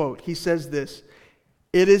his quote. He says this,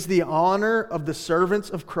 "It is the honor of the servants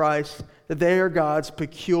of Christ that they are God's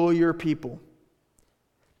peculiar people.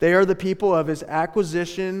 They are the people of His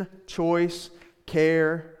acquisition, choice,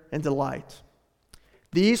 care, and delight.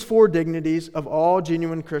 These four dignities of all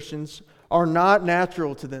genuine Christians are not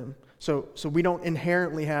natural to them, so we don't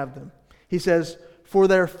inherently have them." He says, "For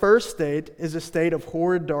their first state is a state of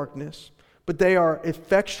horrid darkness, but they are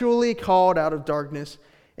effectually called out of darkness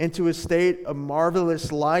into a state of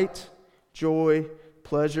marvelous light, joy,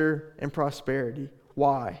 pleasure, and prosperity."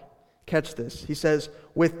 Why? Catch this. He says,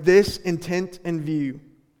 "With this intent in view,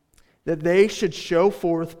 that they should show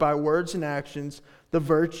forth by words and actions the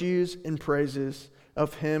virtues and praises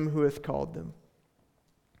of Him who hath called them."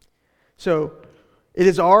 So it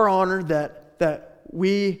is our honor that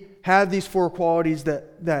we have these four qualities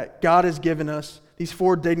that God has given us, these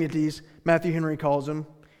four dignities, Matthew Henry calls them.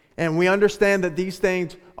 And we understand that these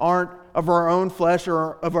things aren't of our own flesh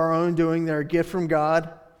or of our own doing. They're a gift from God.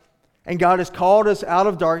 And God has called us out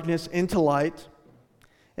of darkness into light.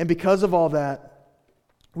 And because of all that,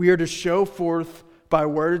 we are to show forth by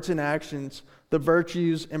words and actions the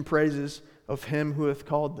virtues and praises of Him who hath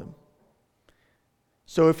called them.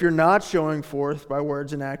 So if you're not showing forth by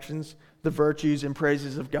words and actions the virtues and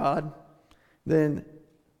praises of God, then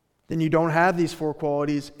you don't have these four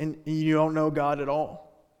qualities and you don't know God at all.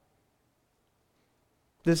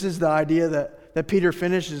 This is the idea that Peter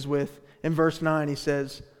finishes with in verse 9.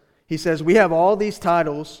 He says, "We have all these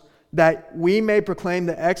titles that we may proclaim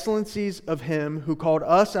the excellencies of Him who called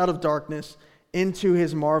us out of darkness into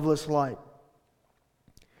His marvelous light."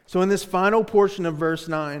 So in this final portion of verse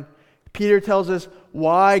 9, Peter tells us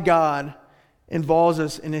why God involves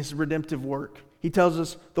us in his redemptive work. He tells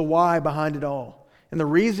us the why behind it all. And the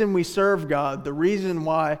reason we serve God, the reason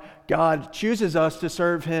why God chooses us to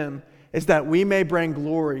serve him, is that we may bring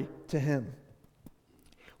glory to him.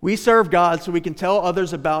 We serve God so we can tell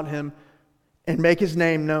others about him and make his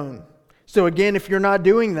name known. So again, if you're not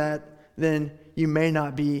doing that, then you may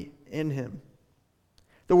not be in him.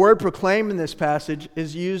 The word proclaim in this passage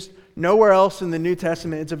is used nowhere else in the New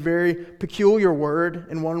Testament. It's a very peculiar word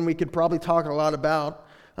and one we could probably talk a lot about.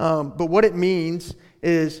 But what it means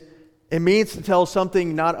is it means to tell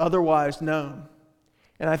something not otherwise known.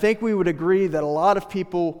 And I think we would agree that a lot of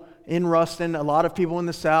people in Ruston, a lot of people in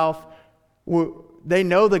the South, they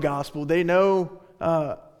know the gospel. They know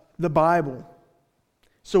the Bible.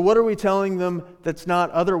 So what are we telling them that's not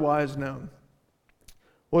otherwise known?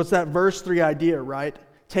 Well, it's that verse 3 idea, right?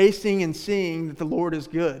 Tasting and seeing that the Lord is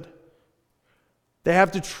good. They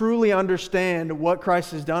have to truly understand what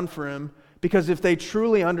Christ has done for him, because if they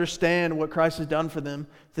truly understand what Christ has done for them,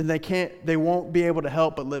 then they won't be able to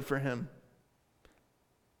help but live for him.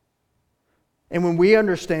 And when we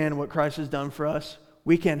understand what Christ has done for us,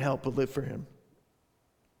 we can't help but live for him.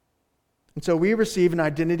 And so we receive an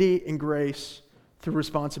identity and grace through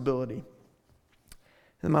responsibility.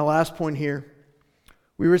 And my last point here,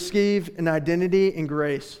 we receive an identity and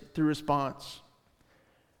grace through response.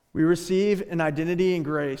 We receive an identity and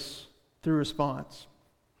grace through response.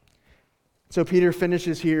 So Peter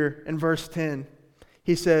finishes here in verse 10.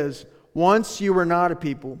 He says, "Once you were not a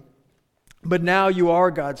people, but now you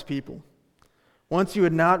are God's people. Once you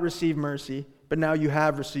had not received mercy, but now you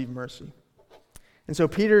have received mercy." And so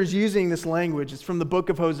Peter is using this language. It's from the book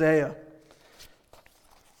of Hosea.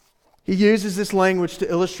 He uses this language to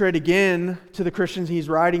illustrate again to the Christians he's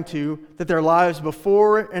writing to that their lives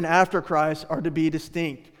before and after Christ are to be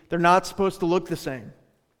distinct. They're not supposed to look the same.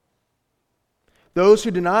 Those who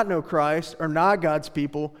do not know Christ are not God's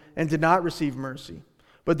people and did not receive mercy.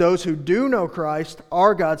 But those who do know Christ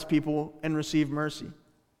are God's people and receive mercy.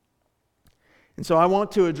 And so I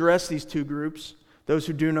want to address these two groups, those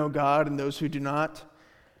who do know God and those who do not.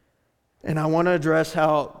 And I want to address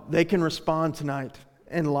how they can respond tonight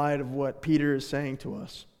in light of what Peter is saying to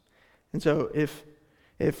us. And so if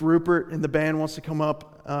Rupert and the band wants to come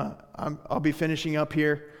up, I'll be finishing up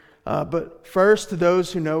here. But first, to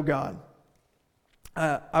those who know God,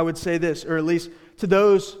 I would say this, or at least to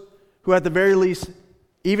those who at the very least,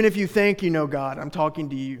 even if you think you know God, I'm talking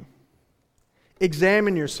to you.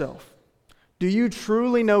 Examine yourself. Do you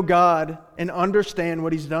truly know God and understand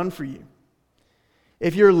what he's done for you?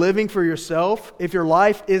 If you're living for yourself, if your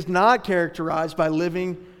life is not characterized by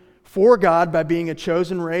living for God, by being a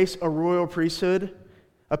chosen race, a royal priesthood,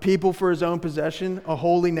 a people for his own possession, a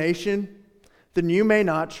holy nation, then you may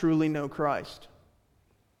not truly know Christ.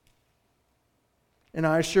 And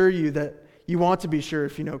I assure you that you want to be sure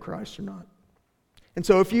if you know Christ or not. And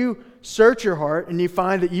so if you search your heart and you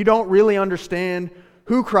find that you don't really understand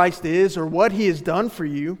who Christ is or what he has done for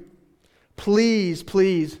you, please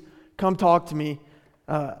come talk to me.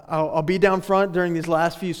 I'll be down front during these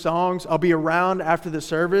last few songs. I'll be around after the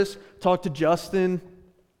service. Talk to Justin.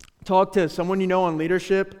 Talk to someone you know on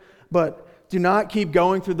leadership. But do not keep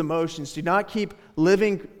going through the motions. Do not keep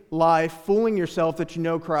living life fooling yourself that you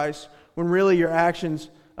know Christ when really your actions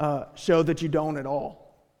show that you don't at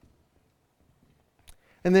all.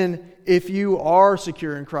 And then if you are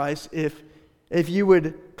secure in Christ, if you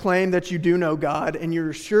would claim that you do know God and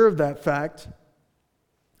you're sure of that fact,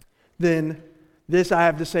 then this I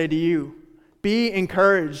have to say to you: be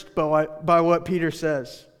encouraged by what Peter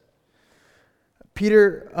says.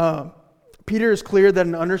 Peter is clear that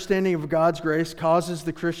an understanding of God's grace causes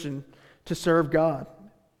the Christian to serve God.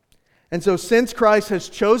 And so since Christ has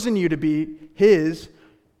chosen you to be his,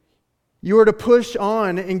 you are to push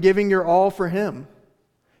on in giving your all for him.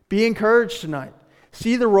 Be encouraged tonight.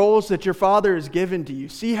 See the roles that your Father has given to you.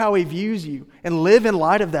 See how he views you and live in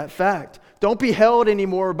light of that fact. Don't be held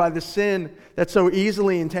anymore by the sin that so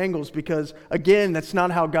easily entangles, because, again, that's not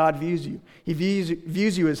how God views you. He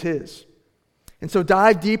views you as his. And so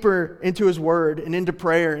dive deeper into his word and into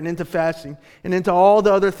prayer and into fasting and into all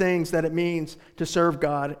the other things that it means to serve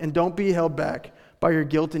God. And don't be held back by your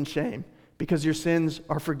guilt and shame, because your sins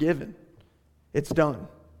are forgiven. It's done.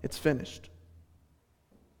 It's finished.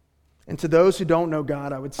 And to those who don't know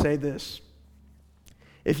God, I would say this: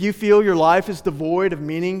 if you feel your life is devoid of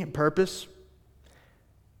meaning and purpose,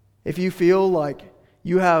 if you feel like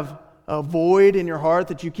you have a void in your heart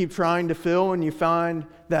that you keep trying to fill, and you find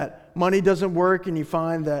that money doesn't work, and you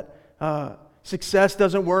find that success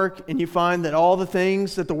doesn't work, and you find that all the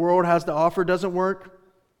things that the world has to offer doesn't work,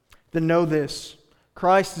 then know this: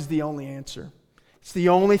 Christ is the only answer. It's the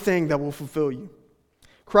only thing that will fulfill you.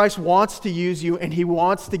 Christ wants to use you, and He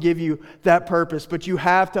wants to give you that purpose, but you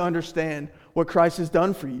have to understand what Christ has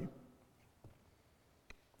done for you.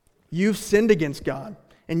 You've sinned against God,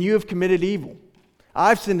 and you have committed evil.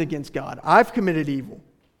 I've sinned against God. I've committed evil.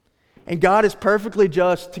 And God is perfectly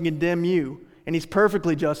just to condemn you, and He's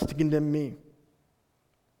perfectly just to condemn me.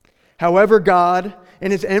 However, God,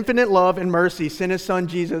 in His infinite love and mercy, sent His Son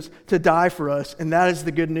Jesus to die for us, and that is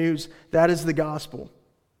the good news. That is the gospel.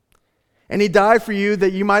 And He died for you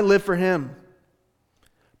that you might live for Him.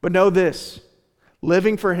 But know this: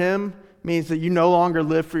 living for Him means that you no longer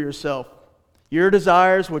live for yourself. Your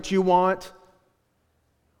desires, what you want,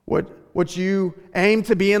 what you aim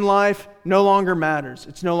to be in life, no longer matters.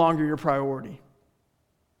 It's no longer your priority.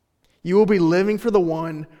 You will be living for the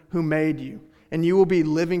one who made you, and you will be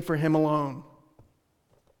living for Him alone.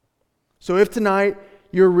 So if tonight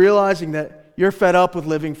you're realizing that you're fed up with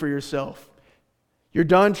living for yourself, you're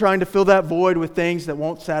done trying to fill that void with things that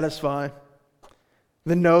won't satisfy,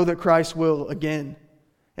 then know that Christ will again.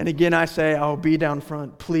 And again I say, I'll be down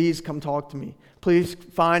front. Please come talk to me. Please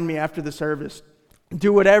find me after the service.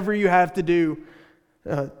 Do whatever you have to do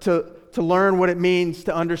to learn what it means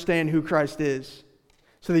to understand who Christ is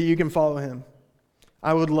so that you can follow Him.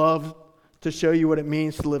 I would love to show you what it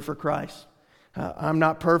means to live for Christ. I'm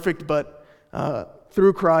not perfect, but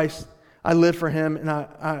through Christ, I live for Him, and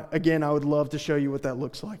I would love to show you what that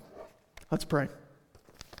looks like. Let's pray.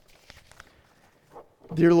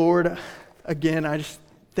 Dear Lord, again, I just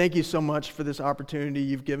thank you so much for this opportunity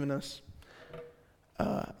you've given us.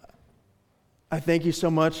 I thank you so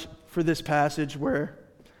much for this passage where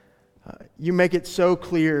you make it so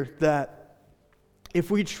clear that if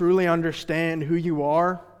we truly understand who you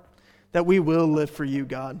are, that we will live for you,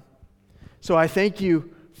 God. So I thank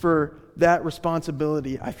you for that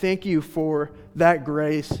responsibility. I thank you for that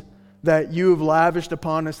grace that you have lavished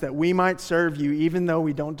upon us that we might serve you even though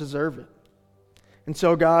we don't deserve it. And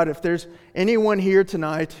so, God, if there's anyone here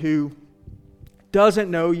tonight who doesn't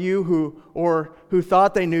know you, who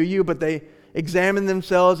thought they knew you, but they examined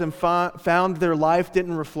themselves and found their life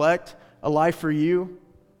didn't reflect a life for you,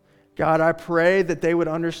 God, I pray that they would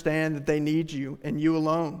understand that they need you and you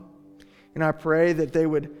alone. And I pray that they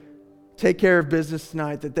would take care of business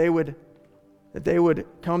tonight, that they would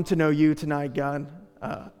come to know you tonight, God.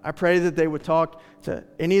 I pray that they would talk to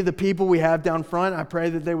any of the people we have down front. I pray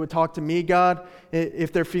that they would talk to me, God.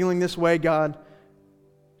 If they're feeling this way, God,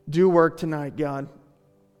 do work tonight, God.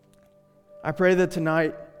 I pray that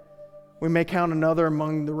tonight we may count another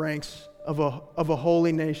among the ranks of a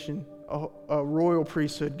holy nation, a royal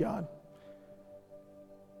priesthood, God.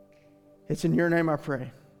 It's in your name I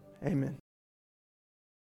pray. Amen.